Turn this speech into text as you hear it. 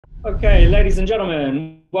Okay, ladies and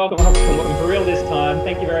gentlemen, welcome up and welcome for real this time.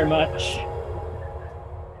 Thank you very much.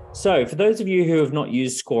 So, for those of you who have not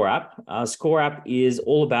used ScoreApp, ScoreApp is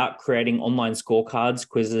all about creating online scorecards,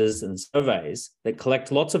 quizzes, and surveys that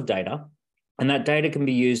collect lots of data, and that data can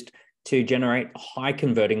be used to generate high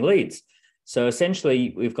converting leads. So,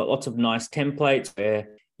 essentially, we've got lots of nice templates where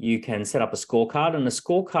you can set up a scorecard, and a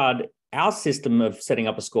scorecard, our system of setting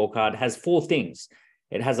up a scorecard has four things.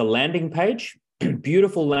 It has a landing page,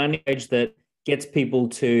 beautiful landing page that gets people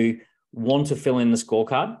to want to fill in the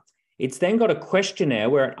scorecard. It's then got a questionnaire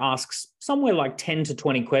where it asks somewhere like 10 to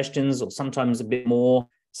 20 questions, or sometimes a bit more,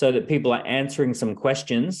 so that people are answering some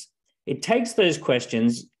questions. It takes those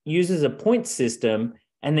questions, uses a point system,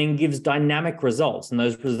 and then gives dynamic results. And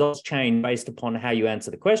those results change based upon how you answer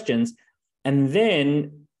the questions. And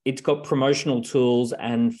then it's got promotional tools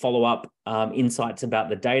and follow-up insights about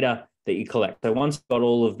the data that you collect. So once you've got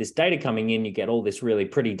all of this data coming in, you get all this really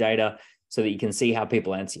pretty data so that you can see how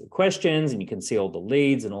people answer your questions and you can see all the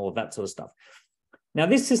leads and all of that sort of stuff. Now,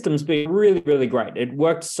 this system's been really, really great. It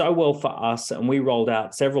worked so well for us, and we rolled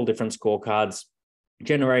out several different scorecards,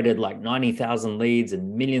 generated like 90,000 leads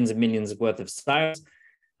and millions worth of sales.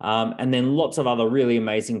 And then lots of other really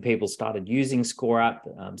amazing people started using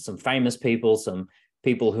ScoreApp, some famous people, some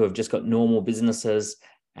people who have just got normal businesses,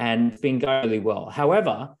 and it's been going really well.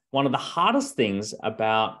 However, one of the hardest things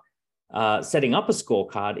about setting up a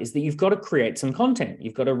scorecard is that you've got to create some content.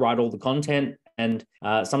 You've got to write all the content, and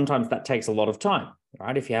sometimes that takes a lot of time,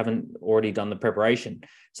 right? If you haven't already done the preparation.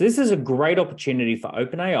 So this is a great opportunity for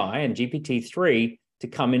OpenAI and GPT-3 to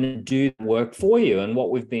come in and do the work for you. And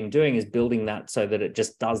what we've been doing is building that so that it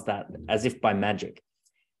just does that as if by magic.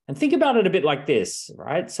 And think about it a bit like this,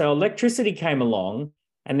 right? So electricity came along,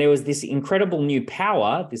 and there was this incredible new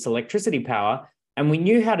power, this electricity power, and we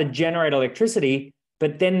knew how to generate electricity,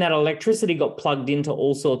 but then that electricity got plugged into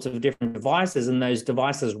all sorts of different devices, and those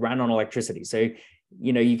devices ran on electricity. So,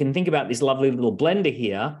 you can think about this lovely little blender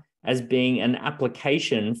here as being an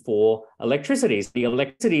application for electricity. So the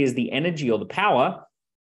electricity is the energy or the power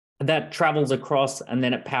that travels across, and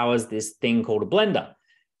then it powers this thing called a blender.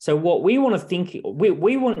 So what we want to think,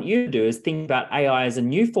 we want you to do is think about AI as a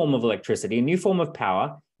new form of electricity, a new form of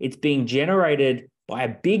power. It's being generated by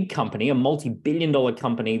a big company, a multi-billion-dollar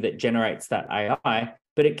company that generates that AI,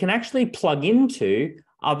 but it can actually plug into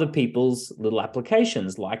other people's little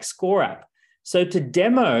applications like ScoreApp. So to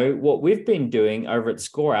demo what we've been doing over at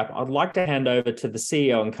ScoreApp, I'd like to hand over to the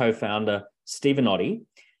CEO and co-founder, Stephen Oddy.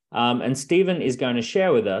 And Stephen is going to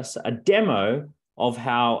share with us a demo of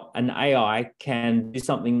how an AI can do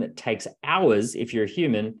something that takes hours, if you're a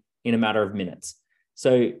human, in a matter of minutes.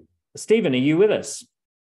 So, Stephen, are you with us?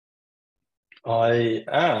 I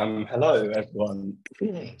am. Hello, everyone.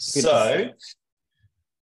 So,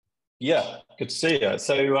 yeah, good to see you.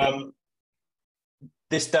 So,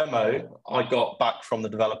 this demo I got back from the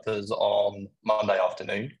developers on Monday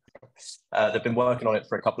afternoon. They've been working on it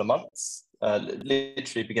for a couple of months.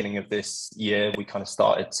 Literally beginning of this year, we kind of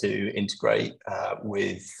started to integrate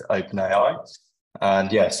with OpenAI.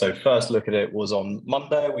 And yeah, so first look at it was on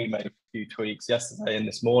Monday. We made a few tweaks yesterday and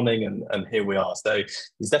this morning, and here we are. So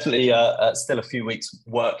there's definitely still a few weeks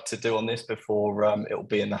work to do on this before it'll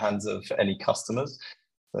be in the hands of any customers.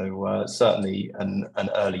 So certainly an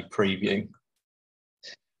early preview.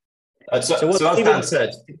 So as Dan said,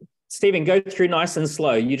 Stephen, go through nice and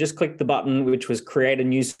slow. You just clicked the button, which was create a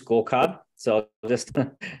new scorecard. So I'll just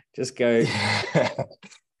go.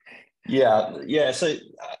 Yeah. So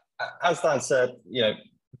as Dan said,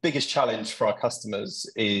 biggest challenge for our customers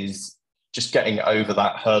is just getting over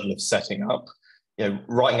that hurdle of setting up.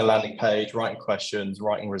 Writing a landing page, writing questions,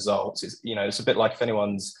 writing results. It's a bit like if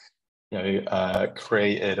anyone's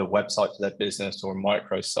created a website for their business or a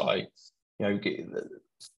microsite.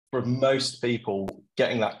 For most people,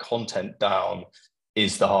 getting that content down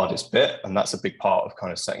is the hardest bit, and that's a big part of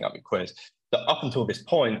kind of setting up your quiz. But up until this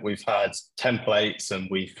point, we've had templates and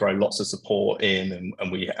we throw lots of support in,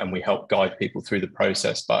 and we help guide people through the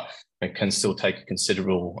process, but it can still take a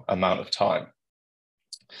considerable amount of time.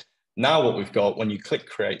 Now what we've got, when you click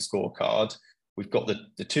Create Scorecard, we've got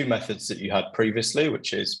the two methods that you had previously,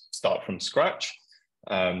 which is start from scratch,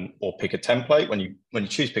 or pick a template. When you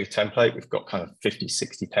choose pick a template, we've got kind of 50,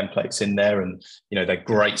 60 templates in there, and they're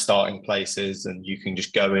great starting places, and you can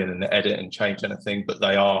just go in and edit and change anything, but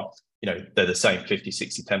they're the same 50,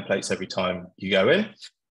 60 templates every time you go in.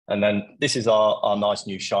 And then this is our nice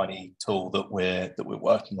new shiny tool that we're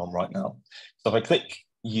working on right now. So if I click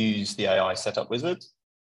use the AI setup wizard,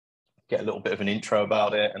 get a little bit of an intro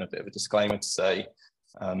about it and a bit of a disclaimer to say,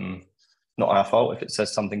 not our fault if it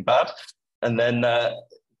says something bad. And then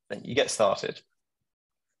you get started.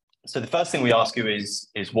 So the first thing we ask you is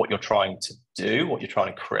what you're trying to do, what you're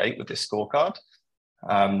trying to create with this scorecard.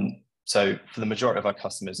 So for the majority of our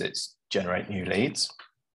customers, it's generate new leads.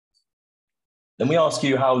 Then we ask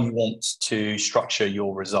you how you want to structure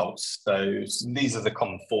your results. So these are the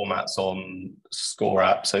common formats on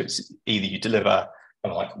ScoreApp. So it's either you deliver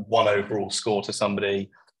kind of like one overall score to somebody,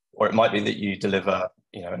 or it might be that you deliver,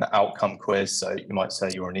 an outcome quiz. So you might say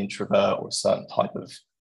you're an introvert or a certain type of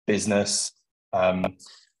business.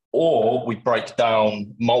 Or we break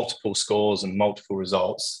down multiple scores and multiple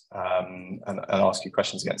results and ask you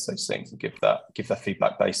questions against those things and give that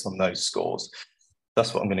feedback based on those scores.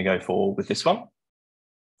 That's what I'm going to go for with this one.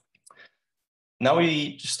 Now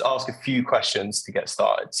we just ask a few questions to get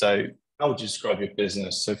started. So how would you describe your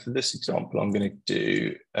business? So for this example, I'm going to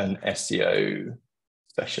do an SEO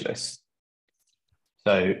specialist.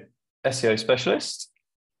 So SEO specialist.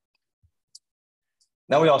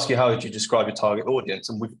 Now we ask you, how would you describe your target audience?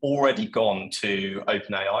 And we've already gone to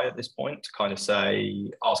OpenAI at this point to kind of say,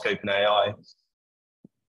 ask OpenAI,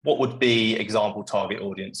 what would be example target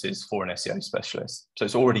audiences for an SEO specialist? So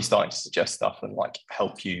it's already starting to suggest stuff and like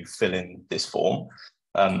help you fill in this form.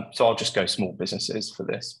 So I'll just go small businesses for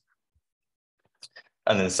this.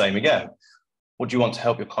 And then the same again. What do you want to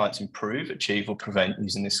help your clients improve, achieve, or prevent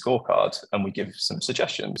using this scorecard? And we give some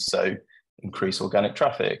suggestions. So increase organic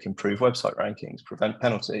traffic, improve website rankings, prevent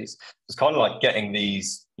penalties. It's kind of like getting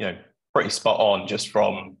these, pretty spot on just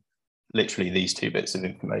from literally these two bits of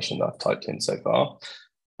information that I've typed in so far.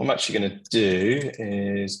 What I'm actually going to do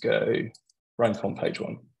is go rank on page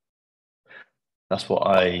 1. That's what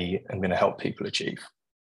I am going to help people achieve.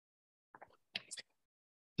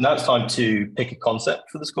 Now it's time to pick a concept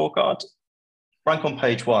for the scorecard. Rank on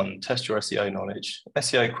page 1, test your SEO knowledge.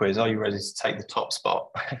 SEO quiz, are you ready to take the top spot?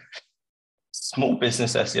 Small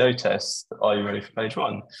business SEO test, are you ready for page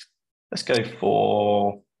 1? Let's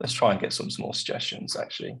try and get some small suggestions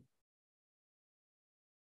actually.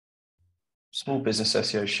 Small business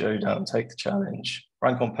SEO showdown, take the challenge.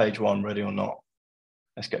 Rank on page 1, ready or not?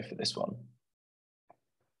 Let's go for this one.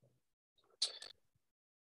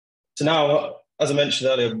 So now, as I mentioned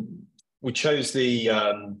earlier, we chose the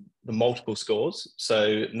multiple scores.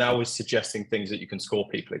 So now we're suggesting things that you can score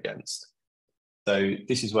people against. So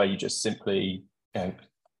this is where you just simply add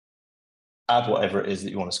whatever it is that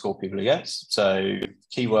you want to score people against. So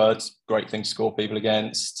keywords, great thing to score people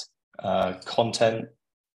against. Content,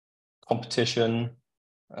 competition.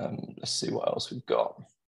 Let's see what else we've got.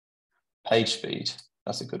 Page speed,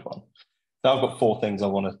 that's a good one. Now I've got 4 things I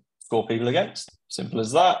want to score people against. Simple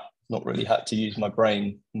as that. Not really had to use my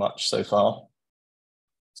brain much so far.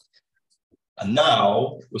 And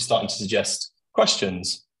now we're starting to suggest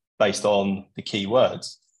questions based on the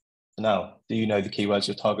keywords. So now, do you know the keywords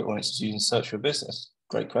your target audience is using to search for a business?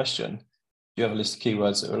 Great question. Do you have a list of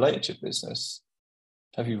keywords that are related to your business?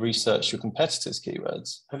 Have you researched your competitors'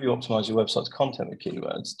 keywords? Have you optimized your website's content with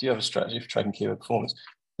keywords? Do you have a strategy for tracking keyword performance?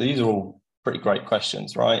 These are all pretty great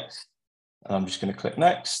questions, right? And I'm just going to click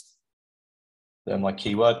next. They're my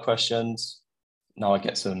keyword questions. Now I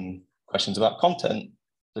get some questions about content.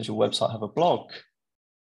 Does your website have a blog?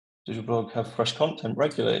 Does your blog have fresh content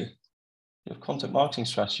regularly? You have content marketing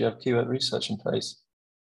strategy, you have keyword research in place.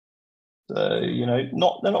 So, they're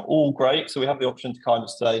not all great. So we have the option to kind of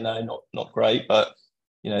say, no, not great, but,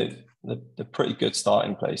 they're pretty good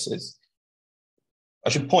starting places. I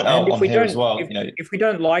should point out on here as well, if we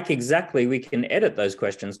don't like exactly, we can edit those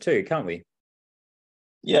questions too, can't we?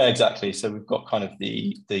 Yeah, exactly. So we've got kind of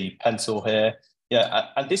the pencil here. Yeah,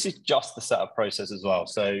 and this is just the setup process as well.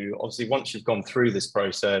 So obviously, once you've gone through this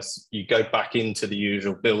process, you go back into the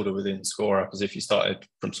usual builder within ScoreApp as if you started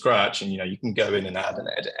from scratch, and you can go in and add and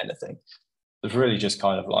edit anything. It's really just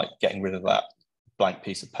kind of like getting rid of that blank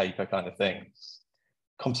piece of paper kind of thing.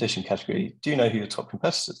 Competition category. Do you know who your top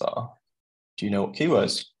competitors are? Do you know what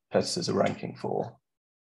keywords competitors are ranking for?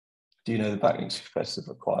 Do you know the backlinks competitors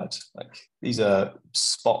have acquired? Like, these are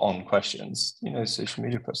spot on questions. Social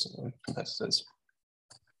media competitors.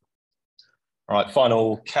 All right,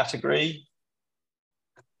 final category,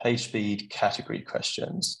 page speed category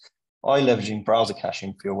questions. Are you leveraging browser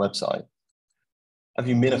caching for your website? Have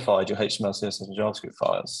you minified your HTML, CSS, and JavaScript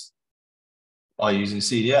files? Are you using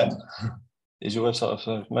CDN? Is your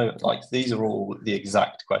website like, these are all the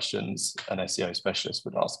exact questions an SEO specialist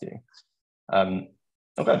would ask you.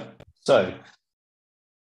 Okay, so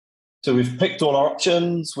we've picked all our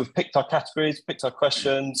options, we've picked our categories, picked our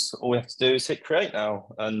questions. All we have to do is hit create now,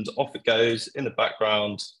 and off it goes in the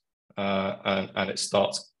background, and it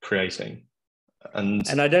starts creating. And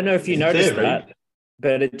I don't know if you noticed that,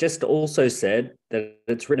 but it just also said that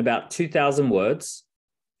it's written about 2,000 words,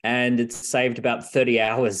 and it's saved about 30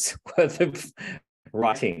 hours worth of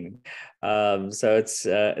writing. So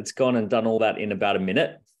it's gone and done all that in about a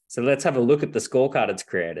minute. So let's have a look at the scorecard it's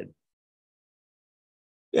created.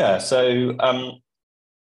 Yeah, so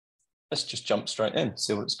let's just jump straight in,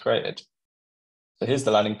 see what it's created. So here's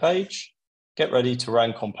the landing page. Get ready to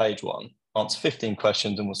rank on page 1. Answer 15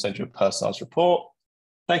 questions and we'll send you a personalized report.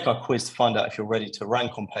 Take our quiz to find out if you're ready to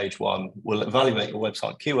rank on page 1. We'll evaluate your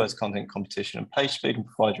website keywords, content, competition, and page speed and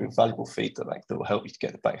provide you with valuable feedback that will help you to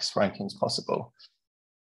get the best rankings possible.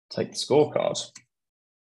 Take the scorecard.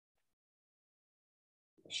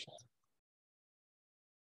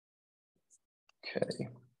 Okay.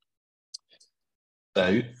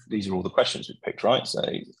 So these are all the questions we picked, right? So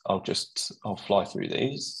I'll fly through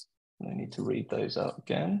these. I need to read those out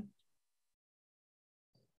again.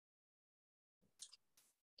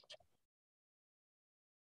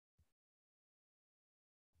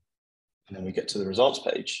 And then we get to the results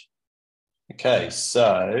page. Okay,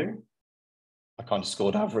 so I kind of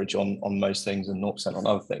scored average on most things and 0% on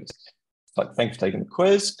other things. Like, thank you for taking the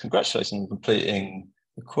quiz. Congratulations on completing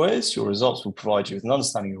the quiz. Your results will provide you with an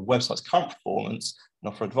understanding of your website's current performance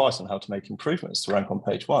and offer advice on how to make improvements to rank on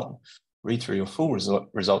page 1. Read through your full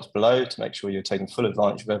results below to make sure you're taking full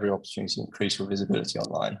advantage of every opportunity to increase your visibility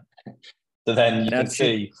online. So then you can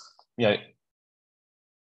see,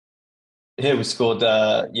 here we scored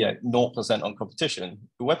 0% on competition.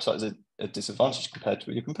 Your website is a disadvantage compared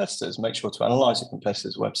to your competitors. Make sure to analyze your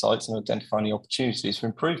competitors' websites and identify any opportunities for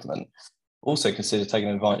improvement. Also consider taking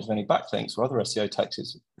advantage of any backlinks or other SEO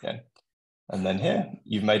tactics. And then here,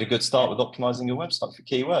 you've made a good start with optimizing your website for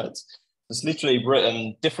keywords. It's literally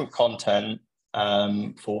written different content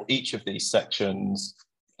for each of these sections,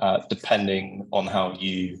 depending on how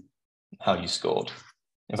you scored.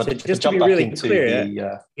 So just to be really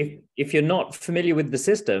clear, if you're not familiar with the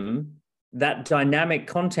system, that dynamic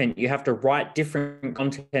content, you have to write different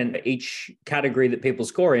content for each category that people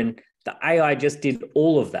score in. The AI just did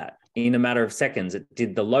all of that in a matter of seconds. It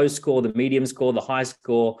did the low score, the medium score, the high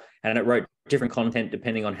score, and it wrote different content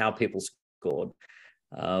depending on how people scored.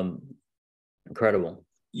 Incredible.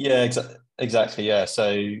 Yeah, exactly. Yeah.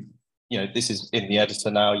 So, this is in the editor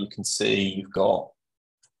now. You can see you've got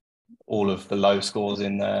all of the low scores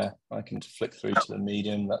in there. I can flick through to the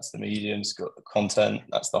medium. That's the medium. It's got the content.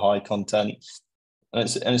 That's the high content. And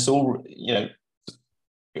it's all,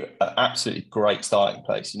 an absolutely great starting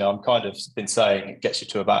place. I'm kind of been saying it gets you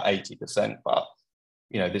to about 80%, but,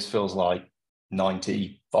 this feels like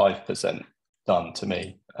 95% done to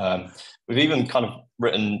me. We've even kind of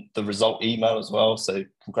written the result email as well. So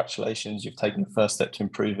congratulations, you've taken the first step to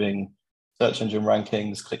improving search engine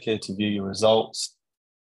rankings. Click here to view your results.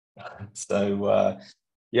 So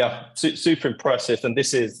super impressive. And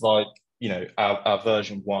this is like, our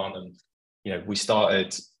version 1. And, we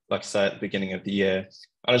started, like I say, at the beginning of the year.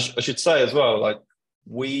 And I should say as well, like,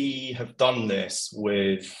 we have done this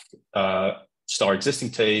with just our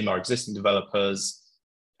existing team, our existing developers,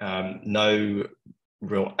 no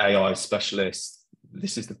real AI specialists.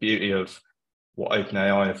 This is the beauty of what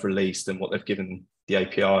OpenAI have released and what they've given the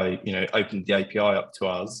API, opened the API up to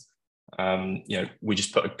us. We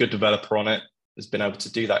just put a good developer on it that's been able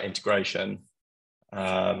to do that integration.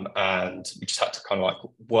 And we just had to kind of like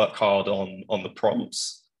work hard on the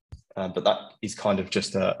prompts. But that is kind of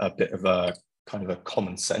just a bit of a kind of a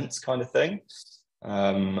common sense kind of thing.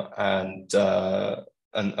 And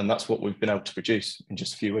that's what we've been able to produce in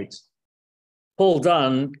just a few weeks. Paul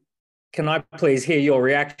Dunn, can I please hear your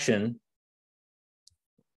reaction?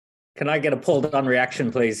 Can I get a Paul Dunn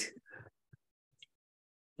reaction, please?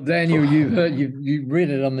 Daniel, you've read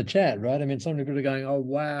it on the chat, right? I mean, some people are going, "Oh,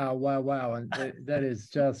 wow," and that is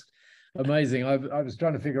just amazing. I was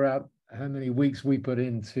trying to figure out how many weeks we put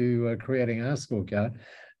into creating our scorecard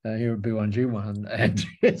here at B1G1, and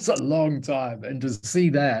it's a long time. And to see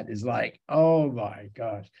that is like, oh my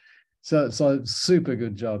gosh! So super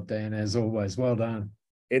good job, Dan, as always. Well done.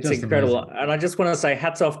 It's just incredible. Amazing. And I just want to say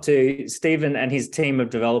hats off to Stephen and his team of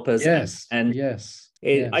developers. Yes.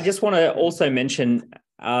 I just want to also mention,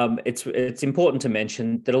 it's important to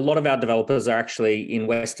mention that a lot of our developers are actually in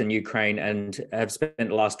Western Ukraine and have spent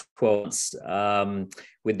the last 12 months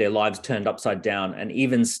with their lives turned upside down. And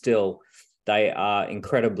even still, they are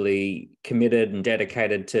incredibly committed and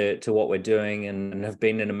dedicated to what we're doing, and have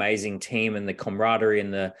been an amazing team. And the camaraderie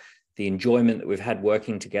and the enjoyment that we've had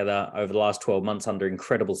working together over the last 12 months under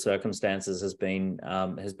incredible circumstances has been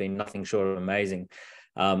nothing short of amazing.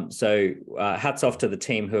 So hats off to the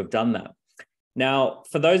team who have done that. Now,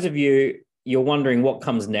 for those of you, you're wondering what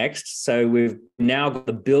comes next. So we've now got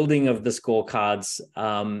the building of the scorecards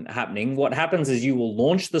happening. What happens is you will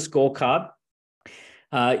launch the scorecard.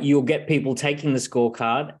 you'll get people taking the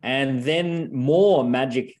scorecard, and then more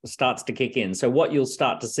magic starts to kick in. So what you'll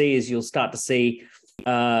start to see is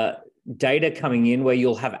data coming in where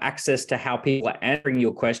you'll have access to how people are answering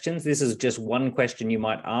your questions. This is just one question you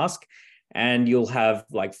might ask, and you'll have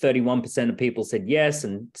like 31% of people said yes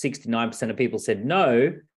and 69% of people said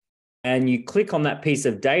no. And you click on that piece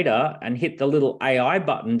of data and hit the little AI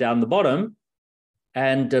button down the bottom,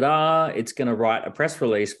 and ta-da, it's going to write a press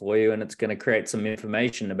release for you, and it's going to create some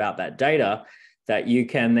information about that data that you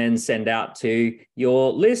can then send out to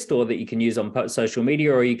your list, or that you can use on social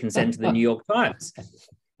media, or you can send to the New York Times.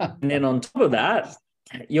 And then on top of that,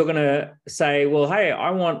 you're going to say, well, hey, I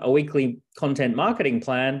want a weekly content marketing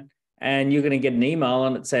plan. And you're going to get an email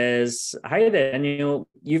and it says, hey there, Daniel,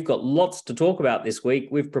 you've got lots to talk about this week.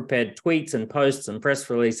 We've prepared tweets and posts and press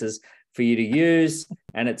releases for you to use.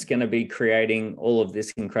 And it's going to be creating all of this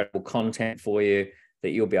incredible content for you that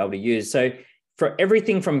you'll be able to use. So for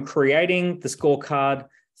everything from creating the scorecard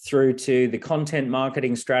through to the content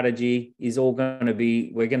marketing strategy is all going to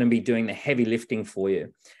be, we're going to be doing the heavy lifting for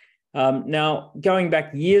you. Now, going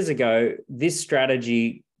back years ago, this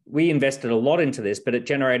strategy, we invested a lot into this, but it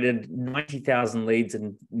generated 90,000 leads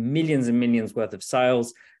and millions worth of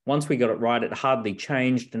sales. Once we got it right, it hardly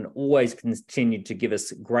changed and always continued to give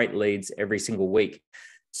us great leads every single week.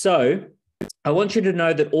 So I want you to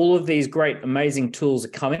know that all of these great, amazing tools are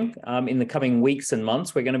coming in the coming weeks and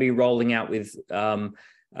months. We're going to be rolling out with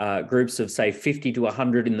groups of, say, 50 to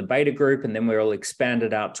 100 in the beta group, and then we'll expand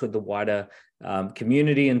it out to the wider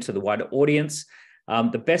community and to the wider audience.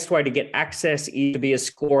 The best way to get access is to be a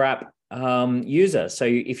ScoreApp user. So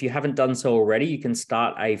if you haven't done so already, you can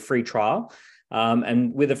start a free trial.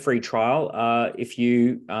 And with a free trial, if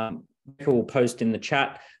you will post in the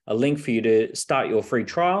chat a link for you to start your free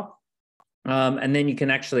trial. And then you can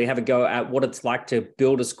actually have a go at what it's like to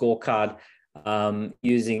build a scorecard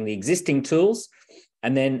using the existing tools.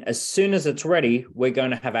 And then as soon as it's ready, we're going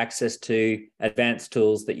to have access to advanced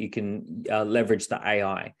tools that you can leverage the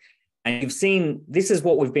AI. And you've seen, this is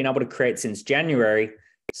what we've been able to create since January.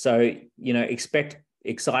 So, expect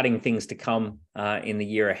exciting things to come in the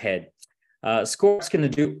year ahead. ScoreApp's going to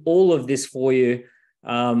do all of this for you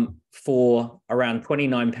for around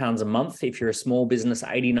 £29 a month if you're a small business,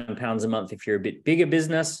 £89 a month if you're a bit bigger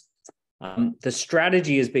business. The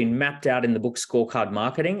strategy has been mapped out in the book Scorecard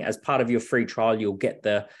Marketing. As part of your free trial, you'll get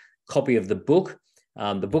the copy of the book.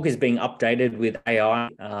 The book is being updated with AI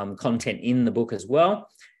content in the book as well.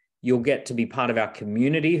 You'll get to be part of our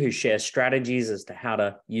community who share strategies as to how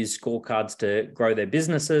to use scorecards to grow their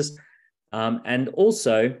businesses. And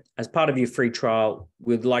also, as part of your free trial,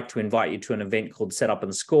 we'd like to invite you to an event called Set Up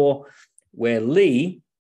and Score, where Lee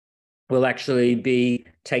will actually be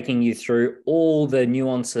taking you through all the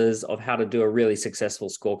nuances of how to do a really successful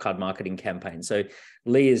scorecard marketing campaign. So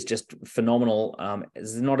Lee is just phenomenal.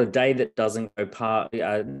 There's not a day that doesn't go past,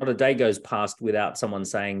 not a day goes past without someone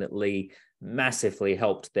saying that Lee massively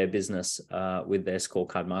helped their business with their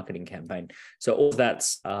scorecard marketing campaign. So all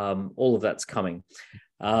of that's coming.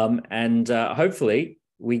 And hopefully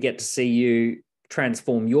we get to see you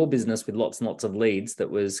transform your business with lots and lots of leads that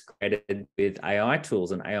was created with AI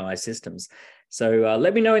tools and AI systems. So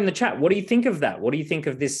let me know in the chat, what do you think of that? What do you think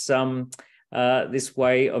of this this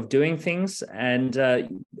way of doing things?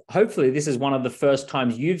 And hopefully this is one of the first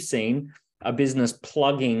times you've seen a business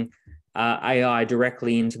plugging AI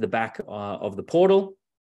directly into the back of the portal.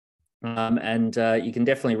 And you can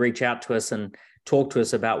definitely reach out to us and talk to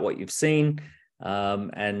us about what you've seen.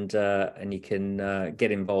 And you can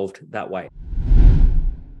get involved that way.